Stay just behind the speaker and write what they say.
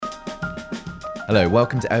Hello,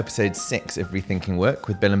 welcome to episode 6 of Rethinking Work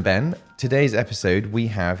with Bill and Ben. Today's episode, we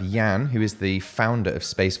have Jan, who is the founder of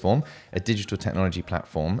Spaceform, a digital technology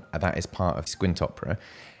platform that is part of Squint Opera.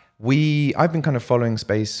 I've been kind of following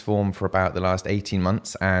Spaceform for about the last 18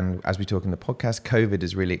 months, and as we talk in the podcast, COVID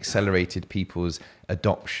has really accelerated people's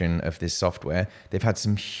adoption of this software. They've had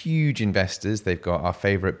some huge investors. They've got our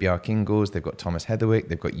favorite Bjarke Ingels, they've got Thomas Heatherwick,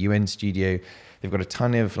 they've got UN Studio, they've got a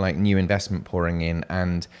ton of new investment pouring in,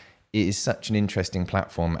 and it is such an interesting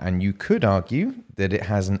platform, and you could argue that it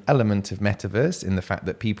has an element of metaverse in the fact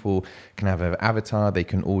that people can have an avatar, they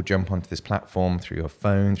can all jump onto this platform through your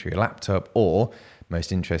phone, through your laptop, or,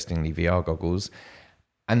 most interestingly, VR goggles,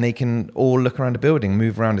 and they can all look around a building,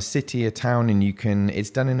 move around a city, a town, and it's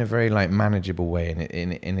done in a very manageable way,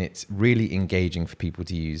 and it's really engaging for people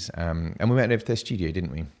to use. And we went over to their studio,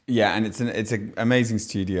 didn't we? Yeah, and it's an amazing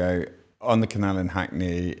studio on the canal in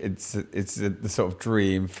Hackney. It's the sort of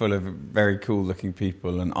dream, full of very cool looking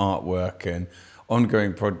people and artwork and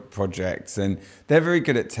ongoing projects. And they're very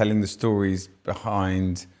good at telling the stories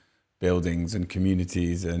behind buildings and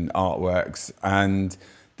communities and artworks. And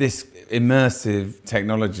this immersive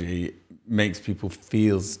technology makes people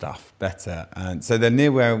feel stuff better. And so they're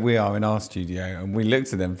near where we are in our studio, and we look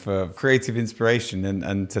to them for creative inspiration,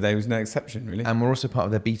 and today was no exception, really. And we're also part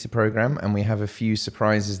of their beta program, and we have a few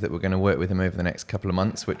surprises that we're going to work with them over the next couple of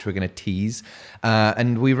months, which we're going to tease.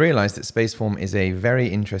 And we realized that Spaceform is a very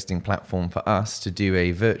interesting platform for us to do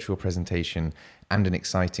a virtual presentation and an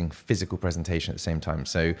exciting physical presentation at the same time.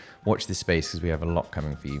 So watch this space, because we have a lot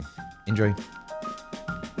coming for you. Enjoy.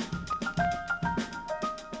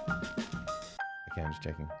 Okay, I'm just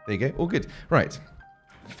checking. There you go. All good. Right.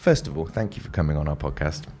 First of all, thank you for coming on our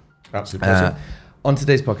podcast. Absolute pleasure. On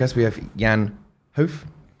today's podcast, we have Jan Heuff.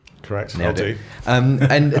 Correct. Nailed it.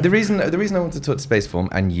 And the reason I wanted to talk to Spaceform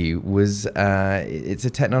and you was it's a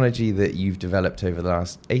technology that you've developed over the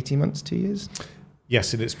last 18 months, 2 years?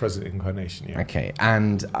 Yes, in its present incarnation, yeah. Okay,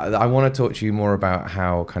 and I want to talk to you more about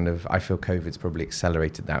how I feel COVID's probably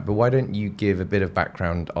accelerated that, but why don't you give a bit of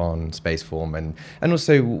background on Spaceform, and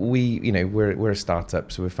also we're a startup,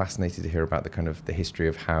 so we're fascinated to hear about the history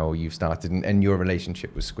of how you've started and your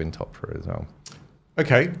relationship with Squint Opera as well.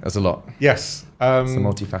 Okay. That's a lot. Yes. It's a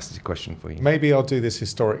multifaceted question for you. Maybe I'll do this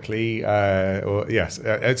historically. Yes.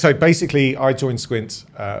 So basically, I joined Squint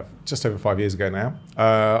just over 5 years ago now.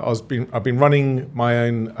 I've been running my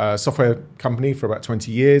own software company for about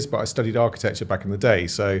 20 years, but I studied architecture back in the day.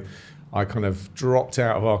 So I kind of dropped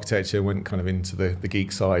out of architecture and went kind of into the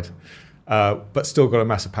geek side. But still got a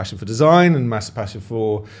massive passion for design and massive passion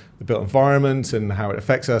for the built environment and how it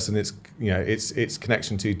affects us, and its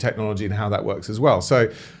connection to technology and how that works as well. So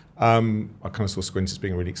I kind of saw Squint as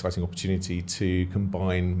being a really exciting opportunity to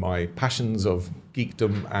combine my passions of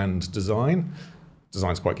geekdom and design.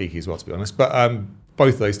 Design's quite geeky as well, to be honest, but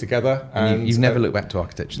both those together. And you've never looked back to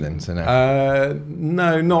architecture then, so no?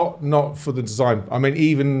 No, not for the design. I mean,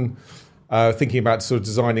 even thinking about sort of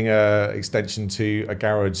designing an extension to a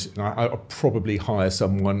garage, I'll probably hire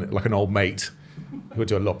someone like an old mate who would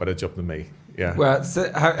do a lot better job than me. Yeah. Well,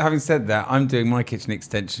 so, having said that, I'm doing my kitchen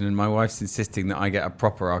extension, and my wife's insisting that I get a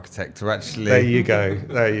proper architect to actually. There you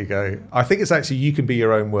go. I think it's actually you can be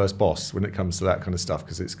your own worst boss when it comes to that kind of stuff,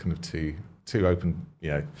 because it's kind of too open,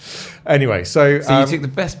 Anyway, so you took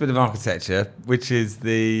the best bit of architecture, which is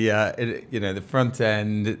the the front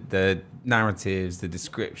end, the narratives, the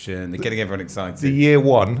description, the getting everyone excited. The year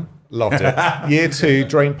one, loved it. Year two,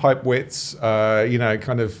 drain pipe widths, where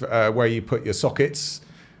you put your sockets,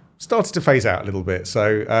 started to phase out a little bit.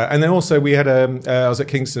 So, and then also we had I was at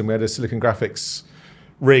Kingston, we had a Silicon Graphics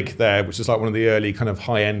rig there, which was like one of the early kind of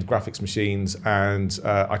high-end graphics machines, and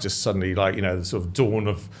I just suddenly the sort of dawn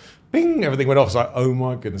of bing, everything went off. It's like, oh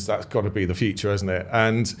my goodness, that's got to be the future, isn't it?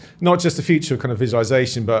 And not just the future of kind of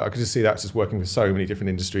visualization, but I could just see that just working with so many different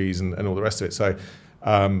industries and all the rest of it. So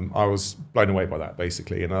I was blown away by that,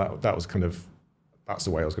 basically. And that was that's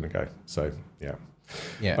the way I was going to go. So, yeah.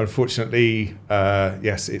 Unfortunately,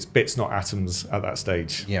 yes, it's bits, not atoms at that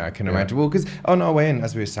stage. Yeah, I can imagine. Well, because on our way in,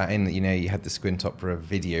 as we were sat in, you had the Squint Opera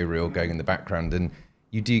video reel going in the background, and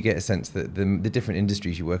you do get a sense that the different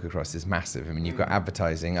industries you work across is massive. I mean, you've got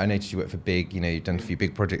advertising. I noticed you work for big, you've done a few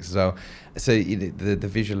big projects as well. So the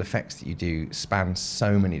visual effects that you do span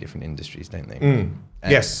so many different industries, don't they?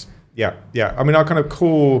 Yes. Yeah. I mean, our kind of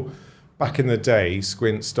core back in the day,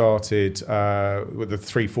 Squint started with the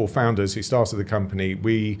 3-4 founders who started the company.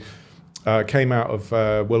 We came out of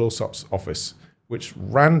Will Alsop's office, which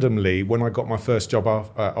randomly, when I got my first job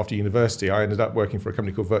after university, I ended up working for a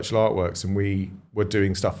company called Virtual Artworks, and we were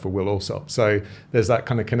doing stuff for Will Alsop. So there's that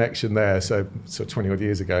kind of connection there. So 20 odd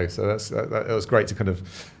years ago. So that was great to kind of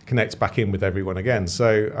connect back in with everyone again.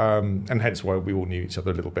 So and hence why we all knew each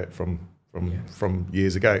other a little bit from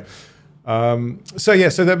years ago. So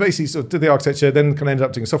they basically sort of did the architecture, then kind of ended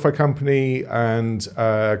up doing a software company and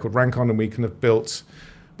called Rancon, and we kind of built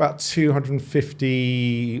about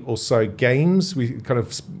 250 or so games. We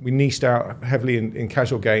niched out heavily in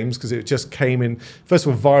casual games because it just came in, first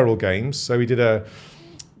of all, viral games. So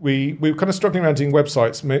we were kind of struggling around doing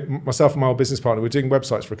websites. Myself and my old business partner were doing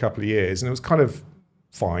websites for a couple of years, and it was kind of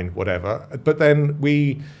fine, whatever. But then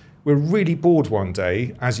we were really bored one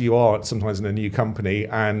day, as you are sometimes in a new company,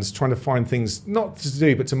 and trying to find things not to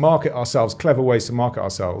do, but to market ourselves, clever ways to market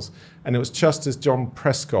ourselves. And it was just as John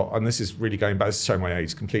Prescott, and this is really going back, this is showing my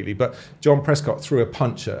age completely, but John Prescott threw a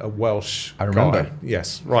punch at a Welsh I remember. guy.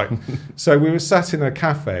 Yes, right. So we were sat in a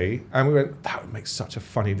cafe, and we went, that would make such a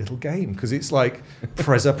funny little game, because it's like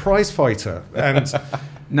Preza Prize Fighter. And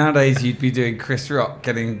nowadays you'd be doing Chris Rock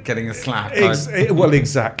getting a slap. Well,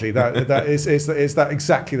 exactly. That is that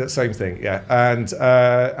exactly that same thing. Yeah, and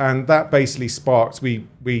that basically sparked. We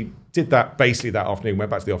did that basically that afternoon. Went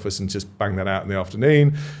back to the office and just banged that out in the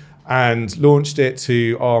afternoon, and launched it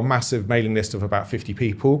to our massive mailing list of about 50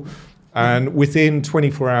 people. And within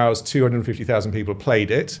 24 hours, 250,000 people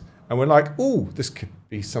played it, and we're like, "Oh, this could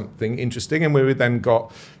be something interesting." And we then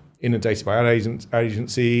got inundated by ad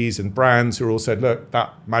agencies and brands who all said, look,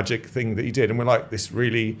 that magic thing that you did. And we're like,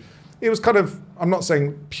 it was kind of, I'm not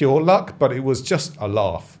saying pure luck, but it was just a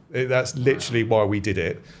laugh. That's literally why we did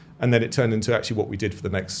it. And then it turned into actually what we did for the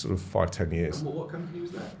next sort of 5-10 years. And what company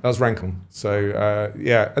was that? That was Rancon. So,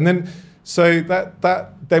 And then,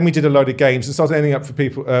 then we did a load of games and started ending up for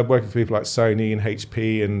people, working for people like Sony and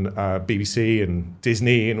HP and BBC and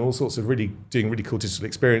Disney and all sorts of doing really cool digital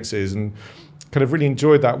experiences, and kind of really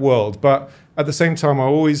enjoyed that world. But at the same time, I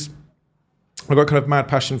got kind of mad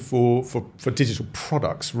passion for digital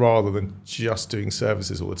products rather than just doing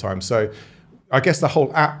services all the time. So I guess the whole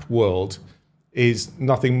app world is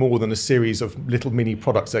nothing more than a series of little mini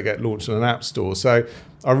products that get launched on an app store. So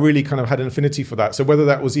I really kind of had an affinity for that. So whether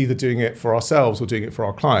that was either doing it for ourselves or doing it for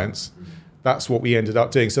our clients, that's what we ended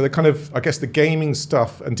up doing. So the kind of, I guess the gaming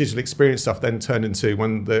stuff and digital experience stuff then turned into,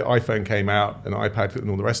 when the iPhone came out and iPad and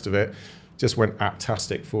all the rest of it, just went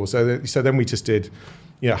apptastic for. So then we just did,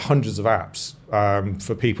 hundreds of apps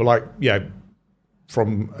for people, like,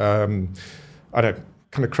 from I don't know,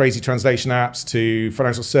 kind of crazy translation apps to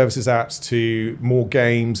financial services apps to more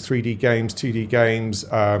games, 3D games, 2D games.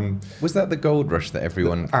 Was that the gold rush that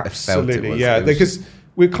everyone absolutely, felt it was? Yeah, because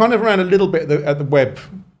we kind of ran a little bit at the web,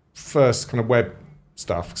 first kind of web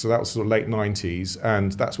stuff. So that was sort of late 90s,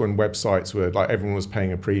 and that's when websites were like, everyone was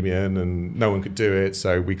paying a premium and no one could do it.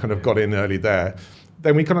 So we kind of got in early there.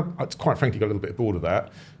 Then we kind of, quite frankly, got a little bit bored of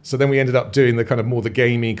that. So then we ended up doing the kind of more the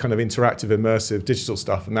gamey, kind of interactive, immersive digital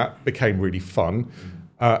stuff, and that became really fun.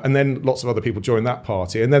 And then lots of other people joined that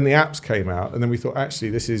party. And then the apps came out, and then we thought, actually,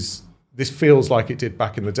 this feels like it did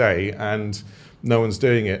back in the day, and no one's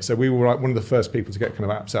doing it. So we were like one of the first people to get kind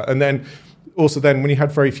of apps out. And then also when you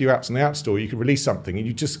had very few apps in the App Store, you could release something and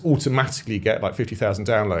you just automatically get like 50,000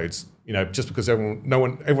 downloads, just because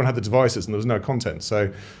everyone had the devices and there was no content.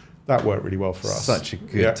 So that worked really well for us. Such a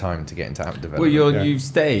good time to get into app development. Well, you've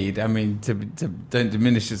stayed, I mean, to don't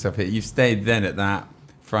diminish yourself here, you've stayed then at that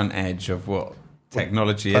front edge of what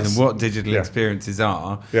technology is and what digital experiences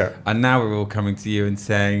are. Yeah. And now we're all coming to you and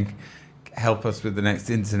saying, help us with the next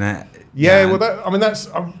internet. Yeah, well, I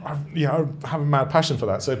have a mad passion for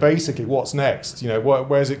that. So basically, what's next?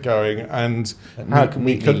 Where's it going, and how can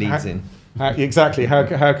we leads in? Exactly.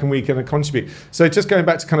 How can we kind of contribute? So just going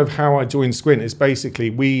back to kind of how I joined Squint is basically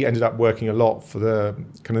we ended up working a lot for the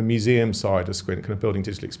kind of museum side of Squint, kind of building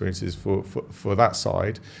digital experiences for that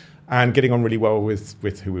side, and getting on really well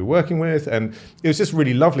with who we were working with, and it was just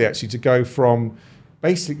really lovely actually to go from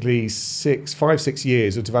basically 5-6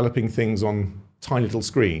 years of developing things on tiny little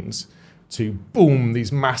screens to boom,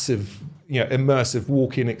 these massive, immersive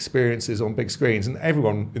walk-in experiences on big screens, and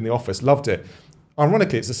everyone in the office loved it.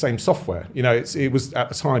 Ironically, it's the same software. It was at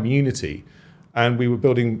the time Unity, and we were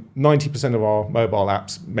building 90% of our mobile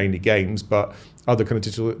apps, mainly games, but other kind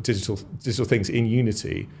of digital things in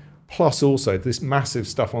Unity, plus also this massive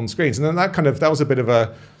stuff on screens. And then that was a bit of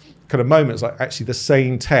a kind of moment. It's like, actually the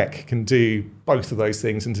same tech can do both of those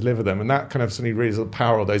things and deliver them, and that kind of suddenly really is the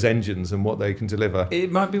power of those engines and what they can deliver. It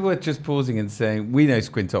might be worth just pausing and saying, we know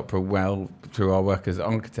Squint Opera well through our work as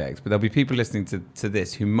architects, but there'll be people listening to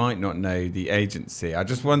this who might not know the agency. I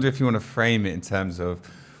just wonder if you want to frame it in terms of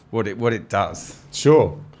what it does.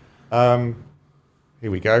 Sure. Here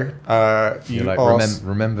we go. You're like,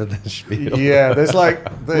 remember the spiel. Yeah, there's like.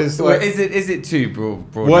 Is it too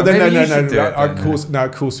broad? Well, no.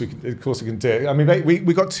 Of course we can do it. I mean,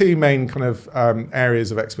 we got two main kind of areas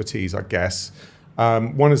of expertise, I guess.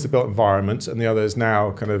 One is the built environment, and the other is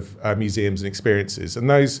now kind of museums and experiences. And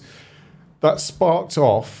that sparked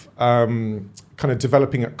off kind of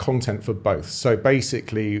developing content for both. So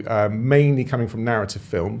basically, mainly coming from narrative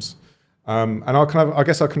films. And our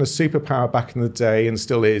superpower back in the day, and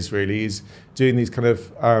still is really, is doing these kind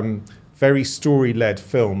of very story-led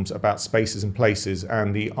films about spaces and places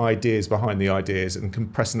and the ideas behind the ideas, and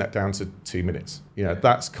compressing that down to 2 minutes.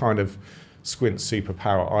 That's kind of Squint's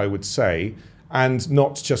superpower, I would say, and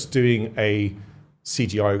not just doing a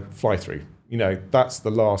CGI fly-through. That's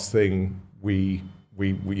the last thing we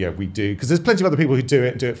do, because there's plenty of other people who do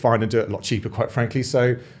it fine and do it a lot cheaper, quite frankly.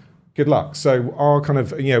 So. Good luck. So our kind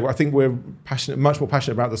of, I think we're much more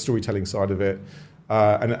passionate about the storytelling side of it,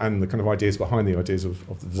 and the kind of ideas behind the ideas of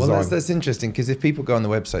the design. Well, that's interesting, because if people go on the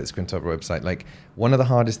website, the Squint Opera website, like one of the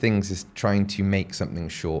hardest things is trying to make something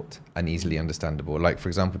short and easily understandable. Like, for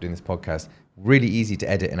example, doing this podcast, really easy to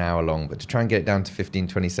edit an hour long, but to try and get it down to 15,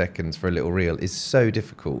 20 seconds for a little reel is so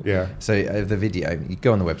difficult. Yeah. So the video, you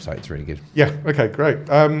go on the website, it's really good. Yeah. Okay, great.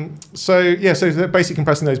 So they're basically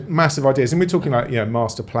compressing those massive ideas, and we're talking like,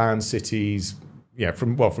 master plans, cities,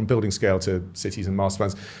 from building scale to cities and master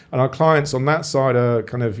plans. And our clients on that side are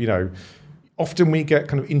kind of, often we get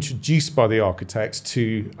kind of introduced by the architects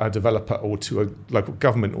to a developer or to a local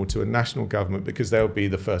government or to a national government, because they'll be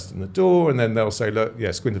the first in the door, and then they'll say, look,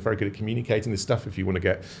 Squint are very good at communicating this stuff if you want to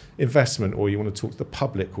get investment, or you want to talk to the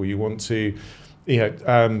public, or you want to,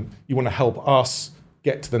 you want to help us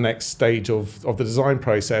get to the next stage of the design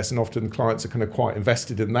process. And often clients are kind of quite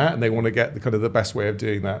invested in that, and they want to get the kind of the best way of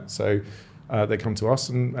doing that. So they come to us,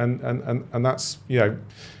 and that's,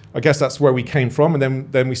 I guess that's where we came from.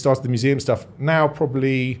 And then we started the museum stuff now,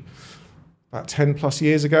 probably about 10 plus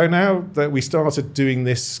years ago now, that we started doing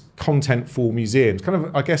this content for museums. Kind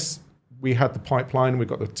of, I guess we had the pipeline, we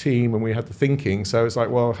got the team, and we had the thinking. So it's like,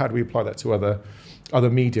 well, how do we apply that to other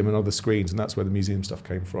medium and other screens? And that's where the museum stuff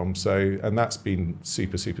came from. So, and that's been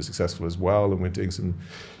super, super successful as well. And we're doing some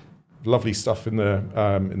lovely stuff in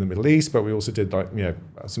the Middle East, but we also did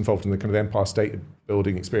was involved in the kind of Empire State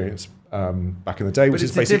Building experience back in the day, which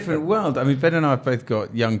is basically a different world. I mean, Ben and I have both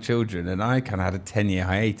got young children, and I kind of had a 10-year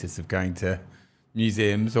hiatus of going to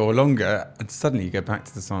museums or longer, and suddenly you go back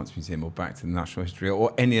to the Science Museum or back to the Natural History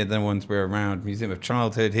or any of the ones we're around, Museum of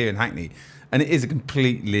Childhood here in Hackney, and it is a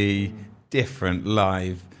completely different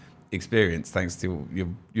live experience thanks to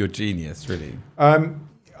your genius, really.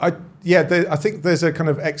 I think there's a kind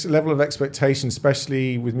of level of expectation,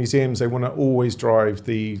 especially with museums. They want to always drive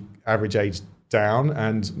the average age down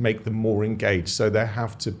and make them more engaged. So they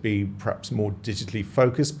have to be perhaps more digitally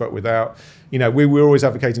focused, but without, we're always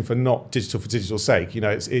advocating for not digital for digital's sake.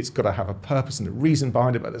 It's got to have a purpose and a reason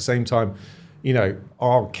behind it, but at the same time,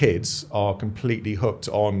 our kids are completely hooked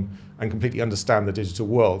on and completely understand the digital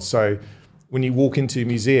world. So when you walk into a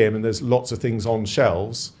museum and there's lots of things on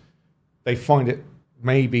shelves, they find it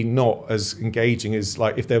maybe not as engaging as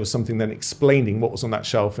like if there was something then explaining what was on that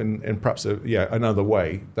shelf in perhaps another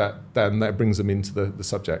way, that brings them into the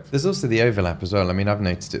subject. There's also the overlap as well. I mean, I've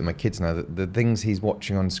noticed it with my kids now that the things he's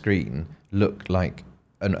watching on screen look like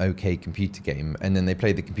an okay computer game, and then they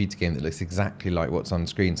play the computer game that looks exactly like what's on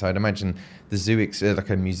screen. So I'd imagine the zoo, like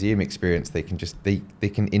a museum experience, they can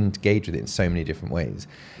engage with it in so many different ways.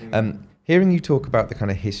 Hearing you talk about the kind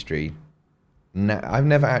of history, I've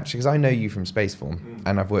never actually, because I know you from Spaceform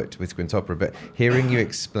and I've worked with Squint Opera, but hearing you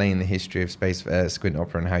explain the history of Squint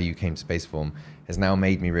Opera and how you came to Spaceform has now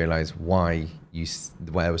made me realise why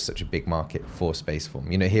there was such a big market for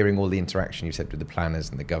Spaceform. Hearing all the interaction you said with the planners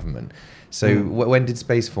and the government. So when did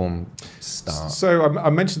Spaceform start? So I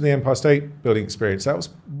mentioned the Empire State Building experience. That was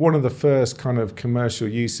one of the first kind of commercial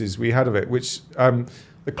uses we had of it, which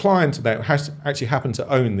the client there actually happened to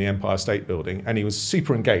own the Empire State Building, and he was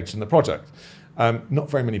super engaged in the project. Not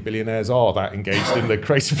very many billionaires are that engaged in the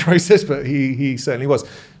creative process, but he certainly was.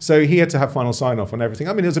 So he had to have final sign-off on everything.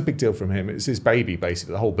 I mean, it was a big deal from him. It was his baby,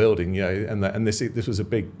 basically, the whole building, and this was a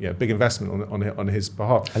big investment on his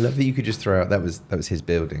behalf. I love that you could just throw out that was his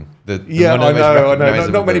building. I know.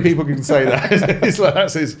 Not many people can say that. It's like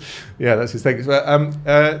that's his thing.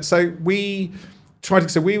 But, so we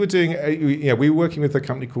were working with a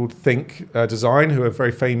company called Think Design, who are a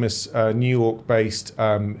very famous New York-based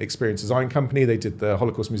experience design company. They did the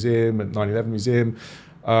Holocaust Museum and 9/11 Museum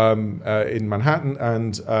in Manhattan,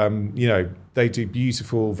 and they do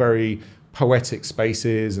beautiful, very poetic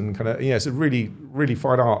spaces and kind of, it's a really, really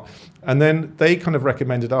fine art. And then they kind of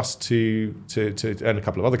recommended us to and a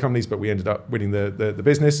couple of other companies, but we ended up winning the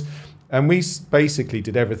business. And we basically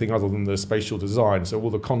did everything other than the spatial design, so all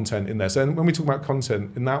the content in there. So when we talk about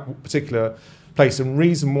content in that particular place, and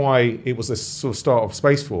reason why it was the sort of start of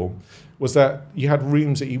Spaceform was that you had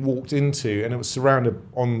rooms that you walked into, and it was surrounded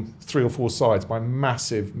on 3 or 4 sides by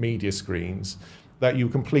massive media screens that you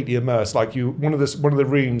were completely immersed. Like one of the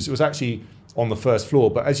rooms, it was actually on the first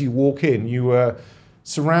floor, but as you walk in, you were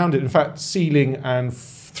surrounded. In fact, ceiling and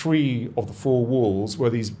 3 of the 4 walls were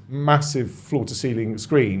these massive floor-to-ceiling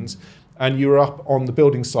screens. And you were up on the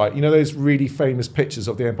building site. You know those really famous pictures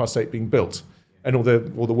of the Empire State being built, and all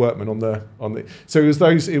the workmen on the. So it was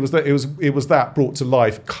that brought to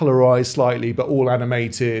life, colorized slightly, but all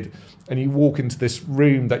animated. And you walk into this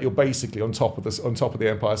room that you're basically on top of the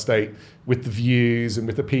Empire State with the views and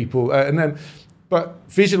with the people, but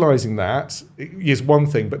visualizing that is one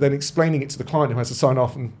thing, but then explaining it to the client who has to sign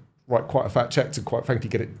off and write quite a fat check to quite frankly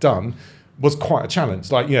get it done was quite a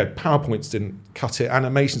challenge. Like, PowerPoints didn't cut it,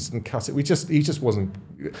 animations didn't cut it. He just wasn't.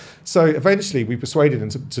 So eventually we persuaded him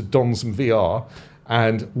to don some VR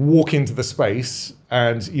and walk into the space.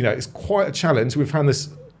 And, it's quite a challenge. We've found this,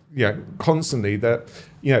 constantly that,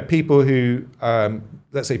 people who,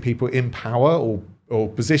 let's say people in power or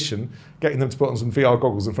position, getting them to put on some VR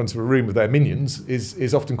goggles in front of a room with their minions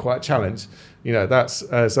is often quite a challenge. That's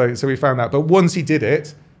so we found that. But once he did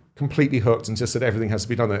it, completely hooked and just said everything has to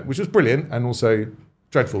be done there, which was brilliant and also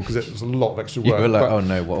dreadful because it was a lot of extra work. You were like, oh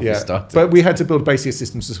no, what have we started? But we had to build basic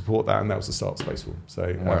systems to support that, and that was the start of Spaceform.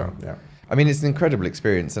 So, wow. Yeah. I mean, it's an incredible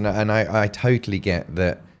experience, and I totally get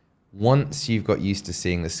that. Once you've got used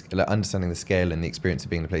to understanding the scale and the experience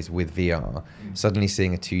of being in a place with VR, suddenly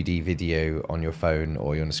seeing a 2D video on your phone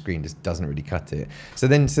or on a screen just doesn't really cut it. So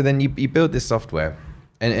then you build this software.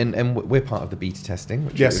 And we're part of the beta testing,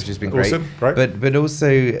 which has been great. Awesome. Right. But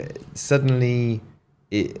also suddenly,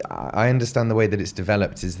 I understand the way that it's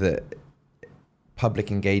developed is that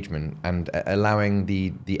public engagement and allowing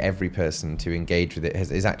the every person to engage with it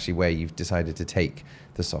is actually where you've decided to take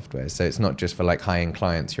the software. So it's not just for like high-end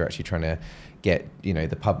clients. You're actually trying to get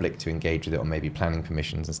the public to engage with it, or maybe planning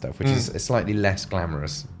permissions and stuff, which is a slightly less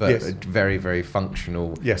glamorous, but a very, very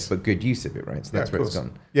functional, but good use of it, right? So that's where it's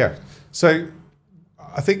gone. Yeah. So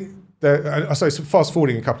I think so fast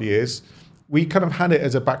forwarding a couple of years, we kind of had it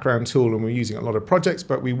as a background tool and we were using it in a lot of projects,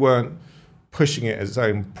 but we weren't pushing it as its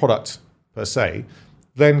own product per se.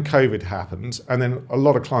 Then COVID happened, and then a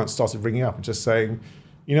lot of clients started ringing up and just saying,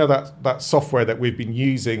 that software that we've been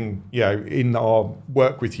using, in our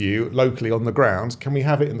work with you locally on the ground, can we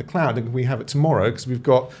have it in the cloud, and can we have it tomorrow? Because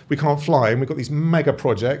we can't fly, and we've got these mega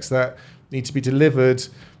projects that need to be delivered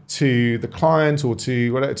to the client or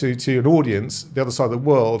to an audience the other side of the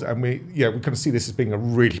world, and we kind of see this as being a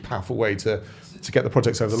really powerful way to get the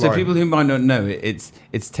projects over the line. So people who might not know it's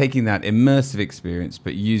taking that immersive experience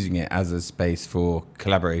but using it as a space for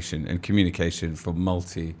collaboration and communication for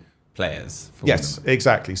multi-players. Yes,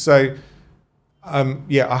 exactly. So I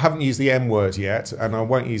haven't used the M word yet, and I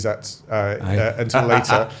won't use that until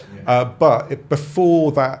later. But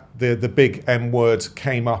before that, the big M word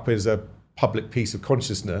came up as a public piece of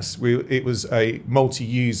consciousness. It was a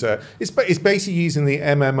multi-user. It's basically using the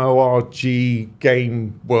MMORG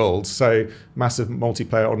game world, so massive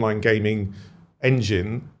multiplayer online gaming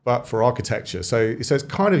engine, but for architecture. So it's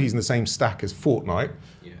kind of using the same stack as Fortnite.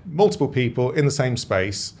 Multiple people in the same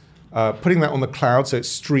space. Putting that on the cloud so it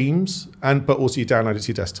streams, but also you download it to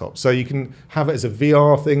your desktop. So you can have it as a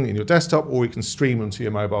VR thing in your desktop, or you can stream them to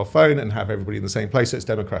your mobile phone and have everybody in the same place. So it's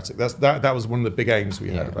democratic. That was one of the big aims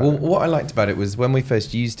we had about it. What I liked about it was when we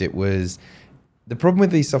first used it was the problem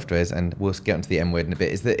with these softwares, and we'll get onto the M word in a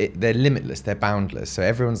bit, is that they're limitless, they're boundless. So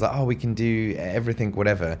everyone's like, we can do everything,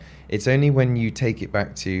 whatever. It's only when you take it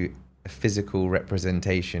back to a physical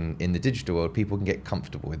representation in the digital world, people can get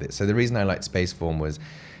comfortable with it. So the reason I liked Spaceform was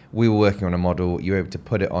we were working on a model, you were able to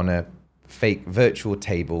put it on a fake virtual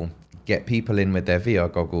table, get people in with their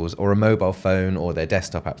VR goggles or a mobile phone or their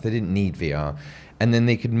desktop apps. They didn't need VR. And then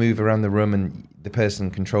they could move around the room, and the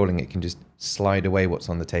person controlling it can just slide away what's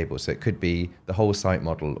on the table. So it could be the whole site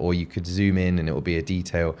model, or you could zoom in and it will be a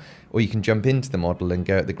detail, or you can jump into the model and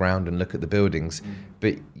go at the ground and look at the buildings.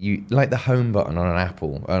 But you, like the home button on an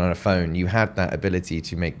Apple or on a phone, you had that ability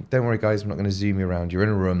to make, don't worry guys, I'm not going to zoom you around. You're in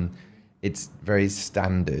a room. It's very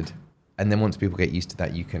standard, and then once people get used to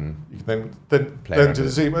that, you can then play to the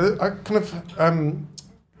zoom. I kind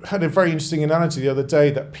of had a very interesting analogy the other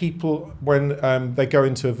day that people, when they go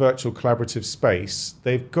into a virtual collaborative space,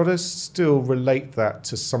 they've got to still relate that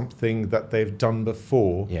to something that they've done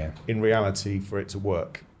before in reality for it to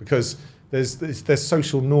work. Because there's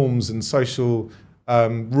social norms and social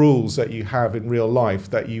rules that you have in real life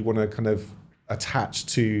that you want to kind of attach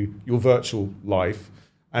to your virtual life,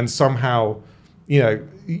 and somehow, you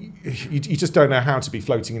just don't know how to be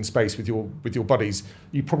floating in space with your buddies.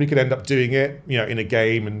 You probably could end up doing it, in a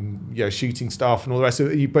game and shooting stuff and all the rest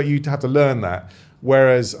of it. But you'd have to learn that.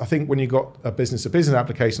 Whereas I think when you've got a business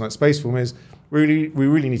application like Spaceform is, we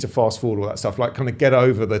really need to fast forward all that stuff, like kind of get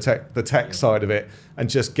over the tech side of it and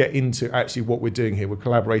just get into actually what we're doing here. We're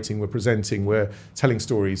collaborating, we're presenting, we're telling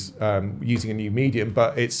stories using a new medium,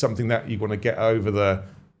 but it's something that you want to get over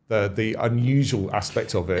the unusual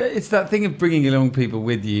aspect of it. It's that thing of bringing along people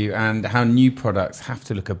with you, and how new products have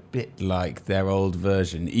to look a bit like their old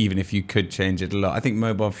version, even if you could change it a lot. I think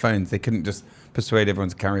mobile phones, they couldn't just persuade everyone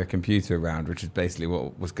to carry a computer around, which is basically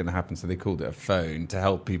what was going to happen. So they called it a phone to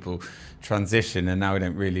help people transition, and now we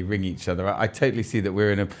don't really ring each other. I totally see that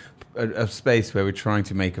we're in a space where we're trying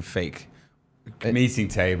to make a fake meeting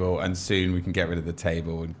table, and soon we can get rid of the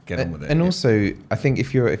table and get on with it. And also, I think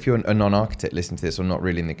if you're a non-architect listening to this, or not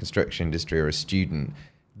really in the construction industry, or a student,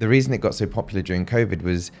 the reason it got so popular during COVID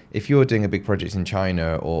was if you're doing a big project in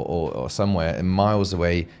China or somewhere and miles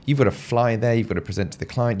away, you've got to fly there, you've got to present to the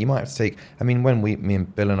client. You might have to take, when me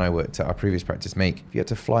and Bill and I worked at our previous practice Make, if you had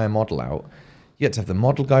to fly a model out, you had to have the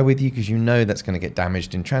model guy with you because that's going to get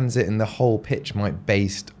damaged in transit, and the whole pitch might be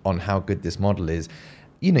based on how good this model is.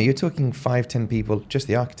 You're talking 5-10 people, just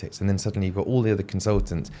the architects, and then suddenly you've got all the other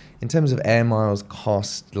consultants. In terms of air miles,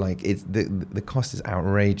 cost, the cost is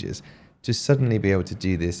outrageous. To suddenly be able to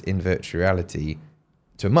do this in virtual reality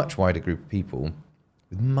to a much wider group of people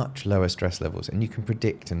with much lower stress levels, and you can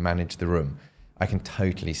predict and manage the room. I can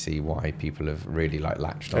totally see why people have really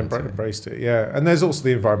latched on to it. Embraced it, yeah. And there's also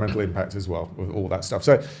the environmental impact as well with all that stuff.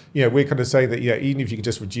 So, we're kind of saying that, even if you can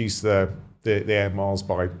just reduce the air miles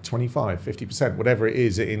by 25, 50%, whatever it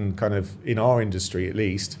is in our industry at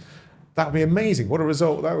least, that would be amazing. What a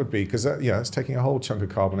result that would be, because it's taking a whole chunk of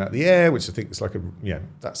carbon out of the air, which I think is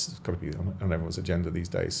that's got to be on everyone's agenda these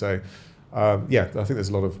days. So, I think there's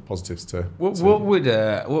a lot of positives to. What would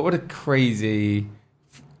a crazy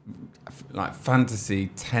fantasy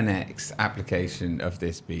 10x application of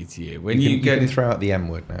this be to you? When you can throw out the M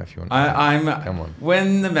word now if you want. Come on.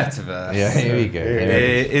 When the metaverse. Yeah, here we go.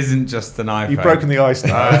 It isn't just an iPhone. You've broken the ice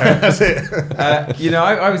now. That's it.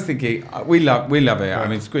 I was thinking we love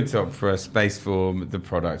it. Squint Opera, Spaceform, the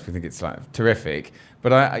product, we think it's terrific.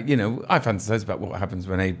 But I fantasize about what happens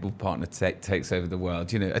when a partner takes over the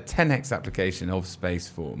world. A 10x application of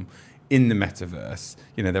Spaceform in the metaverse.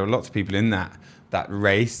 There are lots of people in that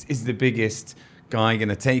race. Is the biggest guy going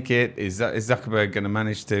to take it? Is Zuckerberg going to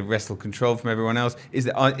manage to wrestle control from everyone else? Is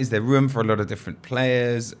there room for a lot of different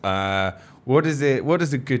players? What does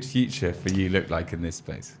a good future for you look like in this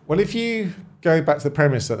space? Well, if you go back to the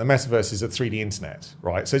premise that the metaverse is a 3D internet,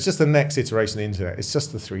 right? So it's just the next iteration of the internet. It's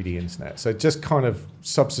just the 3D internet. So just kind of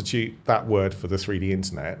substitute that word for the 3D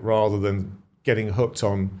internet rather than getting hooked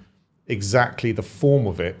on exactly the form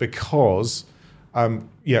of it, because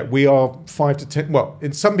we are 5 to 10. Well,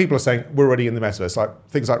 some people are saying we're already in the metaverse. Like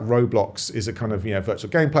things like Roblox is a kind of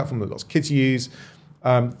virtual game platform that lots of kids use.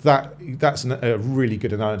 That's a really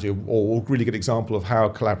good analogy or really good example of how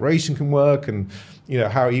collaboration can work, and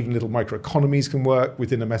how even little microeconomies can work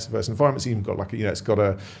within a metaverse environment. It's even got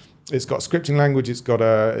it's got scripting language. It's got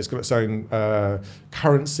its own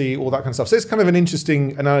currency, all that kind of stuff. So it's kind of an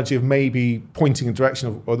interesting analogy of maybe pointing in direction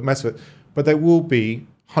of the metaverse. But there will be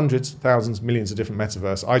hundreds, thousands, millions of different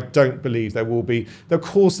metaverse. I don't believe there will be. Of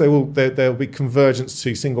course, there will be convergence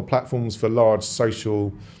to single platforms for large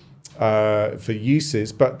social for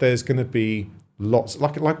uses, but there's going to be lots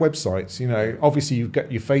like websites. Obviously you've got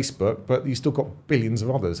your Facebook, but you've still got billions of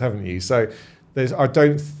others, haven't you? So I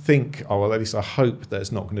don't think, at least I hope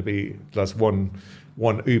there's not going to be just one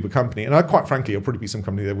Uber company. And quite frankly, it'll probably be some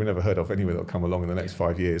company that we never heard of anyway that'll come along in the next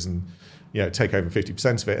 5 years and take over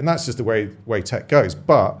 50% of it. And that's just the way tech goes.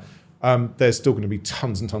 But there's still going to be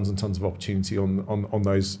tons and tons and tons of opportunity on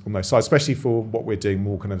those sides, especially for what we're doing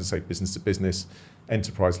more kind of business to business,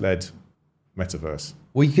 enterprise-led metaverse.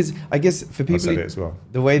 Well, because I guess for people, it as well.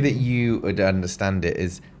 The way that you would understand it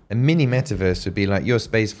is a mini metaverse would be like your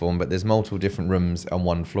Spaceform, but there's multiple different rooms on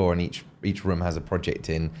one floor, and each room has a project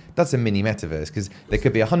in. That's a mini metaverse, because there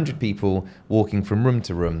could be 100 people walking from room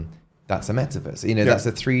to room. That's a metaverse. That's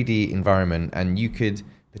a 3D environment, and you could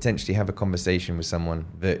potentially have a conversation with someone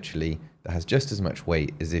virtually that has just as much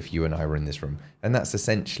weight as if you and I were in this room. And that's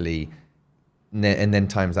essentially, and then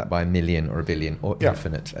times that by 1 million or 1 billion or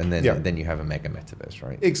infinite, and then you have a mega metaverse,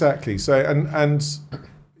 right? Exactly. So and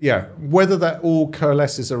whether that all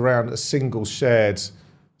coalesces around a single shared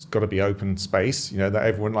it's got to be open space, that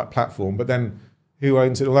everyone like platform, but then who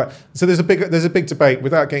owns it, all that. So there's a big debate,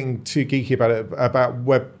 without getting too geeky about it, about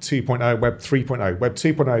Web 2.0, Web 3.0. Web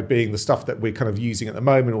 2.0 being the stuff that we're kind of using at the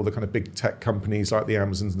moment, all the kind of big tech companies like the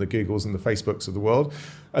Amazons and the Googles and the Facebooks of the world.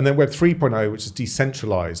 And then Web 3.0, which is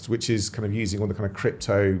decentralized, which is kind of using all the kind of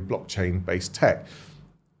crypto, blockchain-based tech.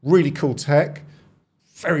 Really cool tech.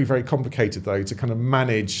 Very, very complicated, though, to kind of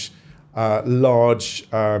manage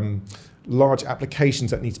large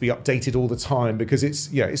applications that need to be updated all the time, because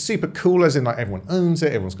it's super cool, as in like everyone owns it,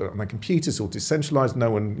 everyone's got it on their computers, all decentralized,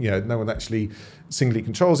 no one actually singly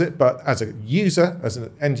controls it. But as a user, as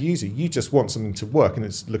an end user, you just want something to work and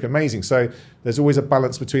it's look amazing. So there's always a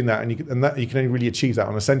balance between that, and you can only really achieve that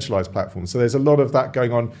on a centralized platform. So there's a lot of that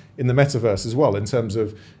going on in the metaverse as well, in terms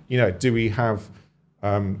of do we have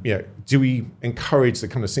do we encourage the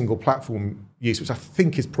kind of single platform use, which I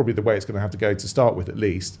think is probably the way it's going to have to go to start with, at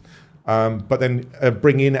least. But then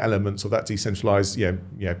bring in elements of that decentralized,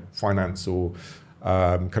 finance or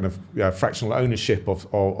kind of fractional ownership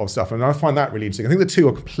of stuff. And I find that really interesting. I think the two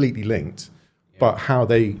are completely linked, but how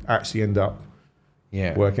they actually end up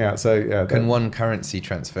working out. So can one currency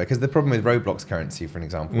transfer? Because the problem with Roblox currency, for an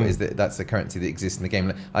example, is that that's the currency that exists in the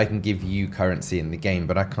game. I can give you currency in the game,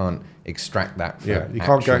 but I can't extract that. You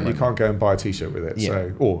can't go and buy a T-shirt with it. Yeah.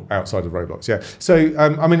 So, or outside of Roblox. Yeah. So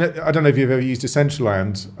I mean, I don't know if you've ever used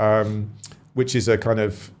Decentraland, which is a kind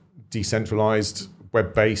of decentralized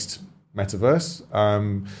web-based metaverse.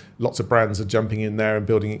 Lots of brands are jumping in there and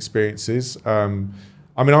building experiences.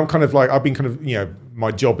 I mean, I'm kind of like, I've been kind of,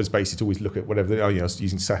 my job is basically to always look at whatever, I was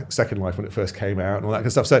using Second Life when it first came out and all that kind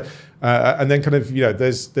of stuff. So, and then kind of,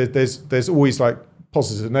 there's always like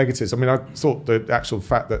positives and negatives. I mean, I thought the actual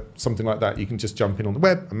fact that something like that, you can just jump in on the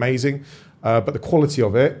web, amazing. But the quality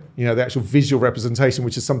of it, the actual visual representation,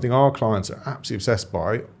 which is something our clients are absolutely obsessed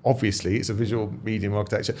by. Obviously, it's a visual medium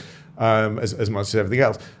architecture, as much as everything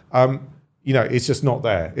else. It's just not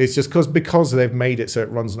there. It's just because they've made it so it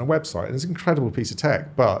runs on a website. And it's an incredible piece of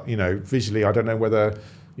tech. But, visually, I don't know whether,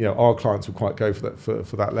 our clients would quite go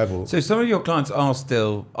for that level. So some of your clients are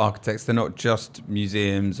still architects. They're not just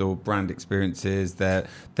museums or brand experiences. They're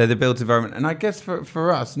the built environment. And I guess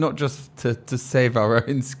for us, not just to save our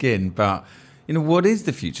own skin, but, what is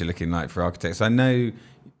the future looking like for architects? I know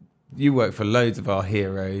you work for loads of our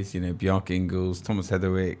heroes, Bjarke Ingels, Thomas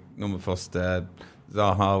Heatherwick, Norman Foster,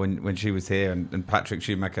 Zaha when she was here, and Patrick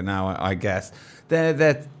Schumacher now, I guess.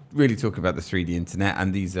 They're really talking about the 3D internet,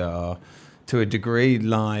 and these are, to a degree,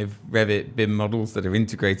 live Revit BIM models that are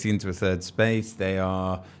integrating into a third space. They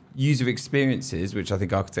are user experiences, which I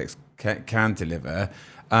think architects can deliver.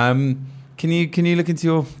 Can you look into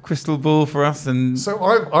your crystal ball for us? And so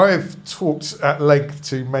I've talked at length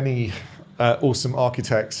to many awesome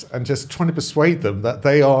architects and just trying to persuade them that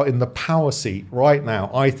they are in the power seat right now,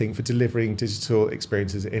 I think, for delivering digital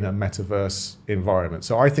experiences in a metaverse environment.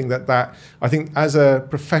 So I think I think as a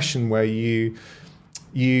profession where you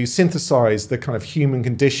synthesize the kind of human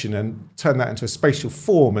condition and turn that into a spatial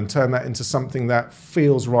form and turn that into something that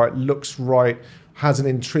feels right, looks right, has an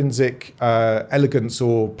intrinsic elegance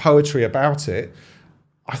or poetry about it,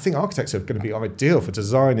 I think architects are going to be ideal for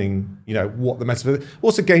designing, what the metaverse.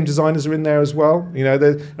 Also, game designers are in there as well. And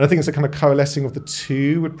I think it's a kind of coalescing of the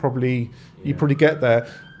two would probably you probably get there.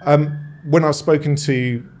 When I've spoken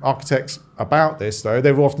to architects about this, though,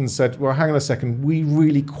 they've often said, "Well, hang on a second. We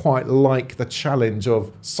really quite like the challenge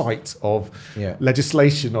of sight, of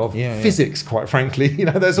legislation, of physics. Quite frankly,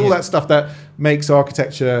 there's all that stuff that makes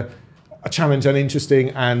architecture a challenge and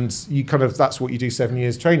interesting. And you that's what you do 7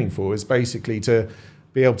 years training for, is basically to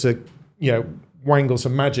be able to, wangle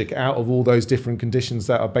some magic out of all those different conditions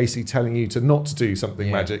that are basically telling you to not to do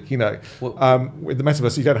something magic. With the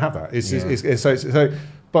metaverse, you don't have that.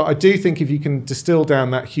 But I do think if you can distill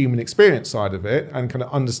down that human experience side of it and kind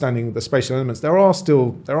of understanding the spatial elements, there are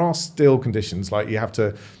still conditions, like you have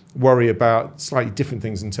to worry about slightly different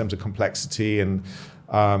things in terms of complexity and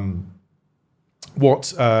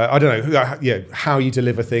what I don't know, how you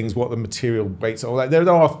deliver things, what the material weights are. All that.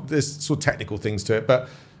 There's sort of technical things to it, but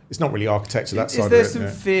it's not really architecture. That side of it. Is there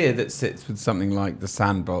some fear that sits with something like the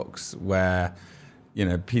sandbox, where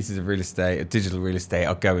pieces of real estate, digital real estate,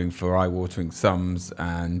 are going for eye-watering sums,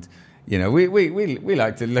 and we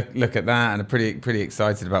like to look at that and are pretty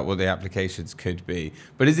excited about what the applications could be.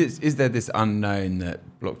 But is there this unknown that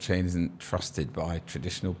blockchain isn't trusted by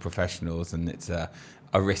traditional professionals, and it's a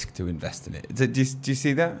risk to invest in it? Do you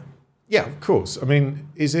see that? Yeah, of course. I mean,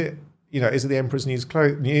 is it the emperor's new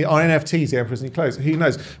clothes? Are NFTs the emperor's new clothes? Who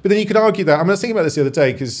knows? But then you could argue that. I was thinking about this the other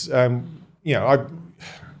day because,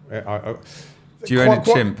 Do you own a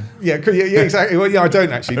chimp? Yeah, exactly. Well, yeah, I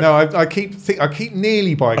don't actually. No, I keep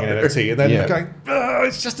nearly buying an NFT and then going, oh,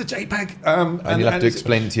 it's just a JPEG. And you'll have to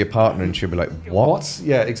explain it to your partner, and she'll be like, "What?"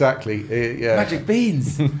 Yeah, exactly. Magic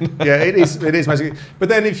beans. Yeah, it is magic. But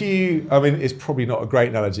then it's probably not a great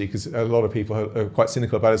analogy because a lot of people are quite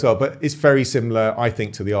cynical about it as well. But it's very similar, I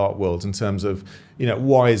think, to the art world in terms of,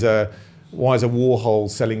 why is a Warhol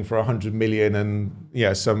selling for 100 million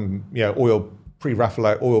and some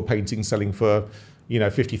pre-Raphaelite oil painting selling for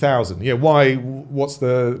 50,000. Why? What's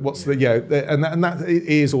the and that it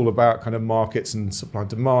is all about kind of markets and supply and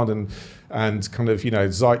demand and kind of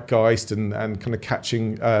zeitgeist and kind of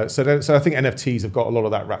catching. So I think NFTs have got a lot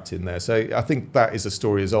of that wrapped in there. So I think that is a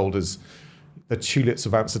story as old as the tulips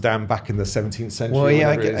of Amsterdam back in the 17th century. Well, yeah,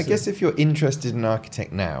 I guess if you're interested in an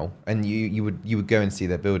architect now and you would go and see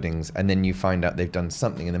their buildings and then you find out they've done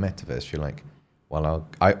something in the metaverse, you're like, well,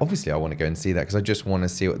 I want to go and see that because I just want to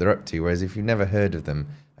see what they're up to. Whereas if you've never heard of them,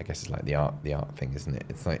 I guess it's like the art thing, isn't it?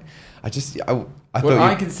 It's like I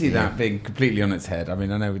can see that being completely on its head. I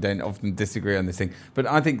mean, I know we don't often disagree on this thing, but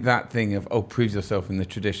I think that thing of prove yourself in the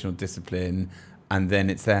traditional discipline, and then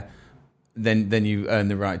it's there. Then you earn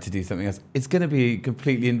the right to do something else. It's going to be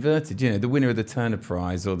completely inverted. The winner of the Turner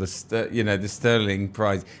Prize or the Sterling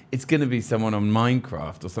Prize, it's going to be someone on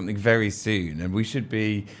Minecraft or something very soon, and we should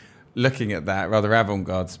be looking at that rather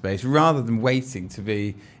avant-garde space rather than waiting to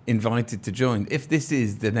be invited to join. If this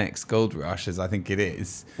is the next gold rush, as I think it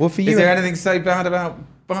is, is there anything so bad about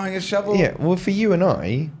buying a shovel? Yeah, well, for you and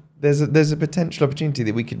I, there's a potential opportunity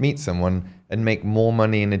that we could meet someone and make more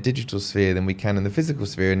money in a digital sphere than we can in the physical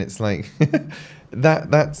sphere, and it's like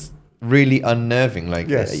that's really unnerving. Like,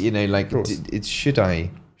 yes,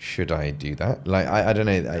 should I do that? Like, I don't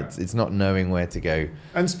know. It's not knowing where to go.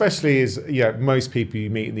 And especially as most people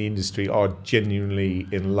you meet in the industry are genuinely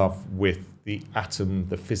in love with the atom,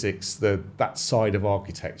 the physics, that side of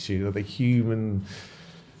architecture, the human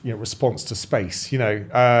response to space,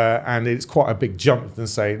 and it's quite a big jump than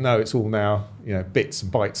say, no, it's all now, bits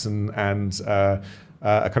and bytes and a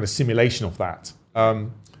kind of simulation of that.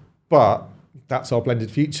 But that's our blended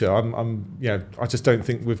future. I just don't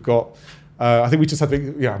think we've got. I think we just have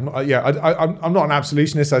to. I'm not an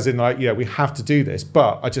absolutionist, as in we have to do this,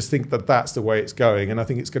 but I just think that that's the way it's going, and I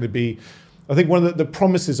think it's going to be. I think one of the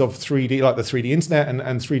promises of 3D, like the 3D internet and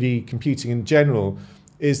 3D computing in general,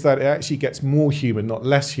 is that it actually gets more human, not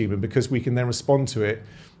less human, because we can then respond to it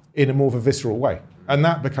in a more of a visceral way, and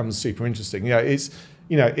that becomes super interesting. It's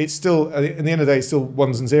still at the end of the day, it's still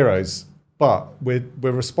ones and zeros, but we're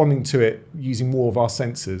responding to it using more of our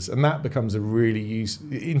senses, and that becomes a really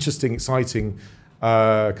interesting, exciting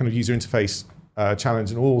kind of user interface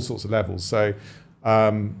challenge in all sorts of levels. So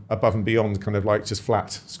above and beyond kind of like just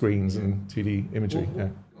flat screens and 2D imagery. Yeah.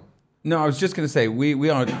 No, I was just going to say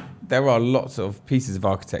there are lots of pieces of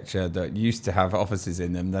architecture that used to have offices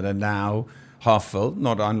in them that are now half full,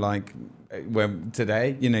 not unlike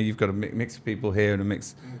today. You've got a mix of people here and a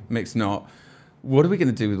mix not. What are we going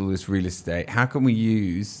to do with all this real estate? How can we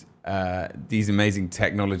use these amazing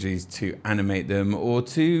technologies to animate them or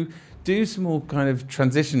to do some more kind of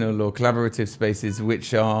transitional or collaborative spaces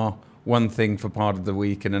which are one thing for part of the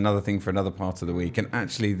week and another thing for another part of the week? And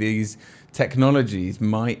actually these technologies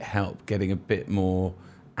might help getting a bit more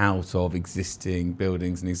out of existing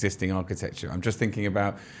buildings and existing architecture. I'm just thinking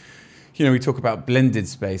about, we talk about blended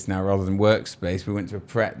space now rather than workspace. We went to a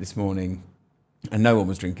Pret this morning and no one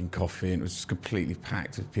was drinking coffee, and it was just completely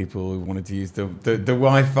packed with people who wanted to use the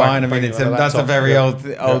Wi-Fi. And I mean, that's a very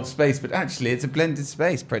old space, but actually it's a blended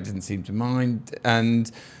space. Pret didn't seem to mind.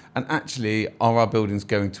 And actually, are our buildings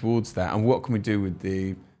going towards that? And what can we do with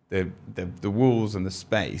the walls and the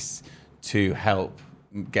space to help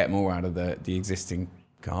get more out of the existing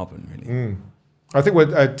carbon, really? I think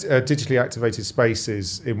digitally activated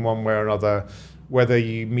spaces in one way or another, whether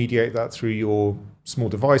you mediate that through your small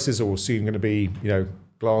devices or soon going to be,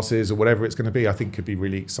 glasses or whatever it's going to be, I think could be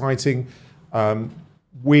really exciting.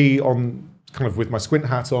 We on kind of with my Squint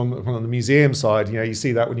hat on the museum side, you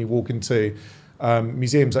see that when you walk into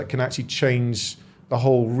museums that can actually change the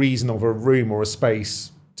whole reason of a room or a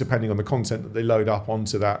space depending on the content that they load up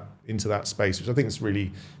into that space, which I think is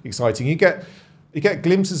really exciting. You get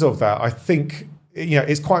glimpses of that. I think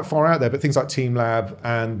it's quite far out there, but things like Team Lab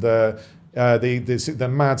and the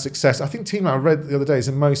mad success. I think Team Lab, I read the other day, is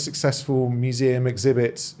the most successful museum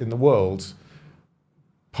exhibit in the world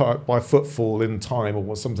by footfall in time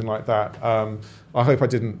or something like that. I hope I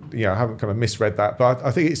didn't, I haven't kind of misread that, but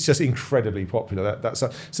I think it's just incredibly popular. So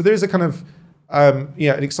there is a kind of, an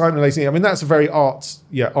excitement. I mean, that's a very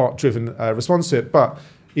art-driven response to it, but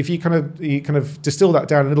if you kind of distill that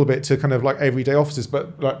down a little bit to kind of like everyday offices,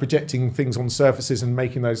 but like projecting things on surfaces and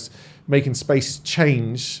making space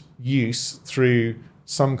change use through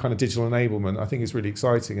some kind of digital enablement, I think is really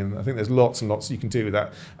exciting. And I think there's lots and lots you can do with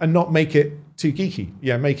that, and not make it too geeky.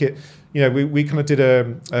 Yeah, make it, we kind of did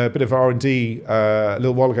a bit of R&D a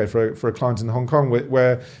little while ago for a client in Hong Kong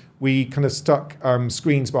where we kind of stuck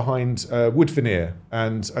screens behind wood veneer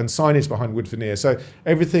and signage behind wood veneer. So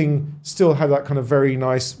everything still had that kind of very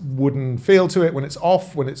nice wooden feel to it. When it's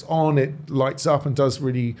off, when it's on, it lights up and does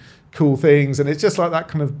really cool things. And it's just like that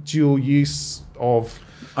kind of dual use of...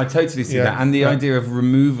 I totally see that. And the idea of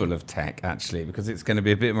removal of tech, actually, because it's going to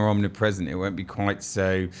be a bit more omnipresent. It won't be quite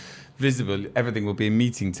so visible. Everything will be a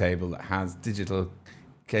meeting table that has digital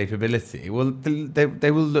capability. Well,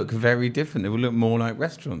 they will look very different. They will look more like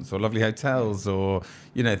restaurants or lovely hotels, or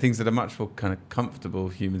things that are much more kind of comfortable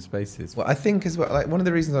human spaces. Well, I think as well, like one of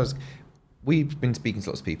the reasons we've been speaking to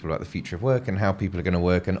lots of people about the future of work and how people are going to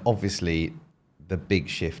work, and obviously the big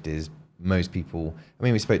shift is most people. I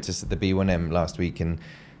mean, we spoke to the B1M last week, and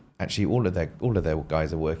actually all of their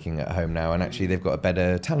guys are working at home now, and actually they've got a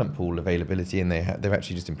better talent pool availability, and they've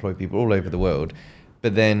actually just employed people all over the world.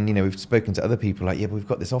 But then, we've spoken to other people like, but we've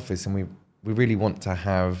got this office and we really want to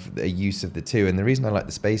have a use of the two. And the reason I like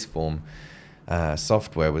the Spaceform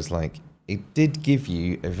software was like, it did give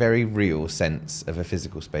you a very real sense of a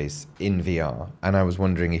physical space in VR. And I was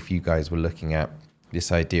wondering if you guys were looking at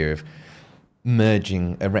this idea of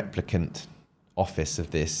merging a replicant office of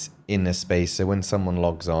this in a space. So when someone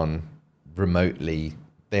logs on remotely,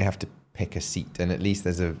 they have to pick a seat, and at least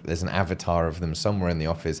there's an avatar of them somewhere in the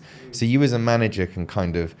office. So you as a manager can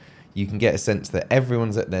you can get a sense that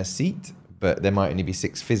everyone's at their seat, but there might only be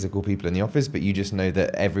 6 physical people in the office, but you just know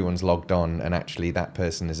that everyone's logged on and actually that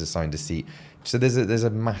person is assigned a seat. So there's a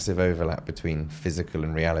massive overlap between physical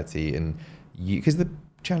and reality, and because the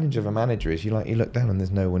challenge of a manager is you look down and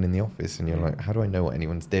there's no one in the office and you're like, how do I know what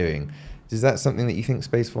anyone's doing? Is that something that you think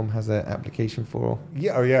Spaceform has an application for?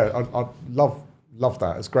 Yeah, I love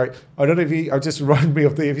that. It's great. I don't know if you... It just reminded me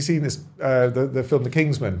of have you seen this, the film The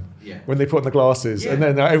Kingsman? Yeah. When they put on the glasses, and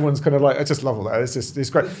then everyone's kind of like, I just love all that. It's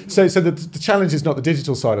great. So the challenge is not the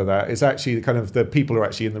digital side of that. It's actually kind of the people who are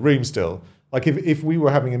actually in the room still. Like if we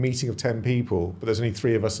were having a meeting of 10 people, but there's only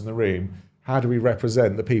 3 of us in the room, how do we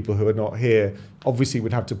represent the people who are not here? Obviously,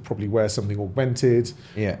 we'd have to probably wear something augmented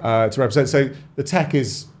to represent. So the tech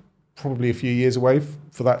is probably a few years away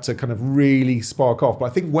for that to kind of really spark off. But I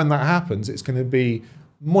think when that happens, it's going to be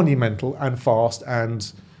monumental and fast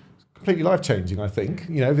and completely life-changing, I think.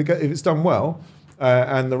 If it's done well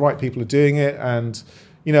and the right people are doing it. And,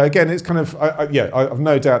 again, it's kind of, I've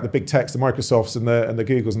no doubt the big techs, the Microsofts and the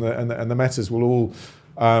Googles and the Metas will all,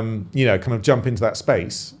 kind of jump into that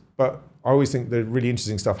space. But I always think the really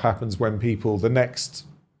interesting stuff happens when people, the next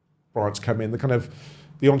branch come in, the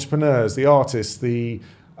entrepreneurs, the artists, the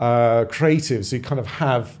creatives who kind of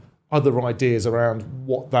have other ideas around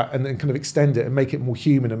what that, and then kind of extend it and make it more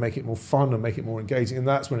human and make it more fun and make it more engaging. And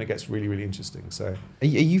that's when it gets really, really interesting. So, are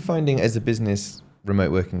you finding as a business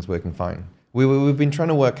remote working is working fine? We've been trying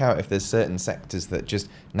to work out if there's certain sectors that just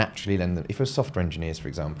naturally lend them. If you're software engineers, for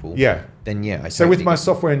example, then So with my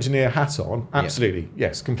software engineer hat on, absolutely,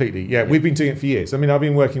 yes, completely, we've been doing it for years. I mean, I've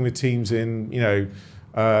been working with teams in India,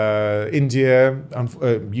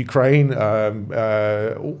 Ukraine,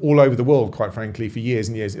 all over the world, quite frankly, for years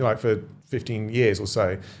and years, like for 15 years or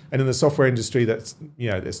so. And in the software industry, that's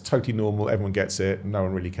it's totally normal. Everyone gets it. No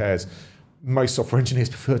one really cares. Most software engineers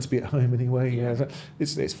prefer to be at home anyway.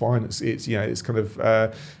 It's fine. It's kind of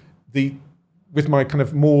with my kind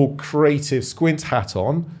of more creative Squint hat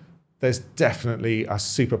on. There's definitely a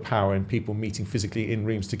superpower in people meeting physically in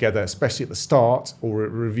rooms together, especially at the start or at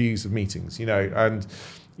reviews of meetings. And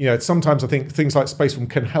sometimes I think things like Spaceform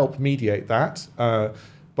can help mediate that.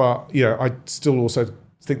 But I still also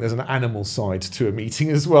think there's an animal side to a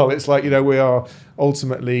meeting as well. It's like, we are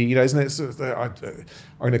ultimately, isn't it? I'm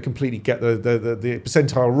going to completely get the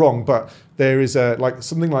percentile wrong, but there is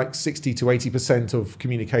something like 60 to 80% of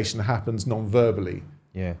communication happens non-verbally.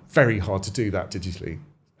 Yeah. Very hard to do that digitally.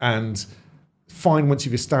 And fine once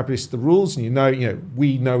you've established the rules and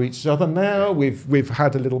we know each other now. We've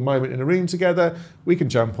had a little moment in a room together. We can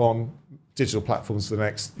jump on digital platforms for the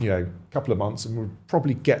next couple of months, and we'll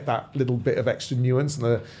probably get that little bit of extra nuance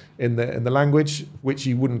in the language, which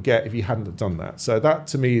you wouldn't get if you hadn't done that. So that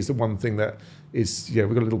to me is the one thing that is we've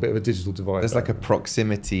got a little bit of a digital divide. There's like a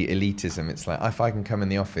proximity elitism. It's like if I can come in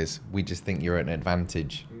the office, we just think you're at an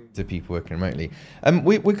advantage to people working remotely.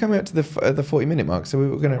 We're coming up to the 40-minute mark, so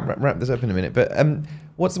we're going to wrap this up in a minute. But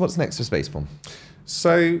what's next for Spaceform?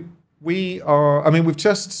 So We've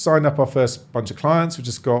just signed up our first bunch of clients. We've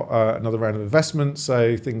just got another round of investment,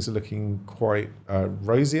 so things are looking quite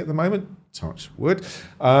rosy at the moment. Touch wood.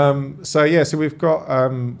 So we've got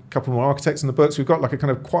a couple more architects in the books. We've got like a kind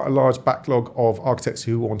of quite a large backlog of architects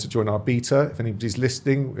who want to join our beta. If anybody's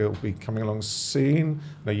listening, it'll be coming along soon.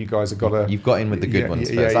 No, you guys have got You've got in with the good ones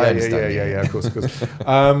first. I understand. Yeah, of course.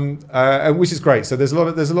 Which is great. So there's a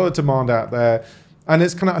lot of demand out there, and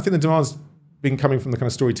it's kind of, I think the demand's been coming from the kind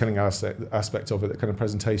of storytelling aspect of it, the kind of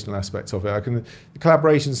presentational aspect of it. The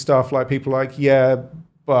collaboration stuff, like people like,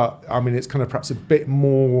 but I mean, it's kind of perhaps a bit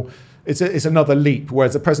more. It's another leap.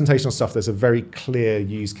 Whereas the presentational stuff, there's a very clear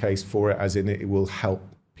use case for it, as in it will help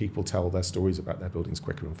people tell their stories about their buildings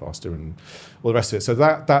quicker and faster and all the rest of it. So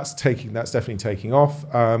that's definitely taking off.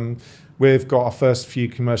 We've got our first few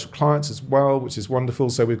commercial clients as well, which is wonderful.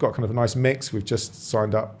 So we've got kind of a nice mix. We've just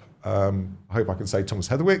signed up. I hope I can say Thomas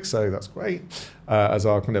Heatherwick, so that's great. As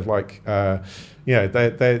our kind of like,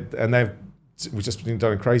 we've just been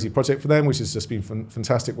done a crazy project for them, which has just been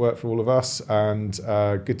fantastic work for all of us, and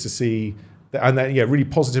good to see. Really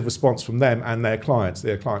positive response from them and their clients.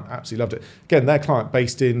 Their client absolutely loved it. Again, their client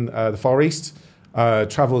based in the Far East.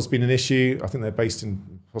 Travel has been an issue. I think they're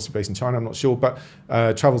possibly based in China. I'm not sure, but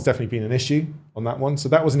travel's definitely been an issue on that one. So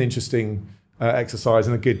that was an interesting exercise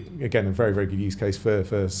and a very, very good use case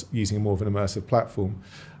for using more of an immersive platform.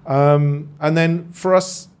 And then for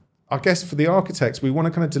us, I guess for the architects, we want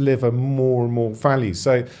to kind of deliver more and more value.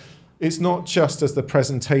 So it's not just as the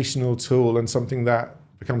presentational tool and something that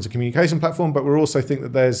becomes a communication platform, but we also think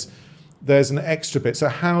that there's an extra bit. So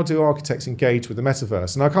how do architects engage with the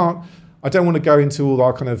metaverse? And I don't want to go into all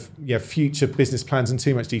our kind of future business plans in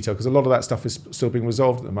too much detail, because a lot of that stuff is still being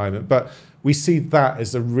resolved at the moment. But we see that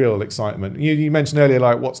as the real excitement. You mentioned earlier,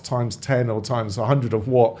 like what's times 10 or times 100 of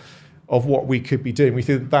what we could be doing. We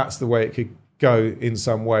think that's the way it could go in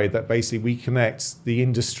some way, that basically we connect the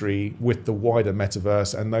industry with the wider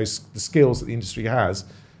metaverse, and the skills that the industry has,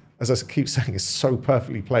 as I keep saying, is so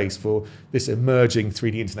perfectly placed for this emerging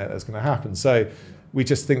 3D internet that's going to happen. So we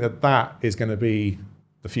just think that is going to be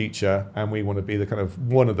the future, and we want to be the kind of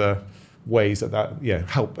one of the ways that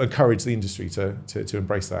help encourage the industry to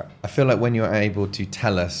embrace that. I feel like when you're able to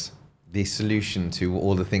tell us the solution to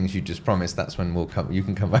all the things you just promised, that's when you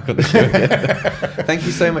can come back on the show again. Thank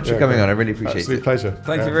you so much for coming on. I really appreciate it. Absolute pleasure.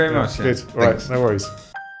 Thank you very much. Good. All right. No worries.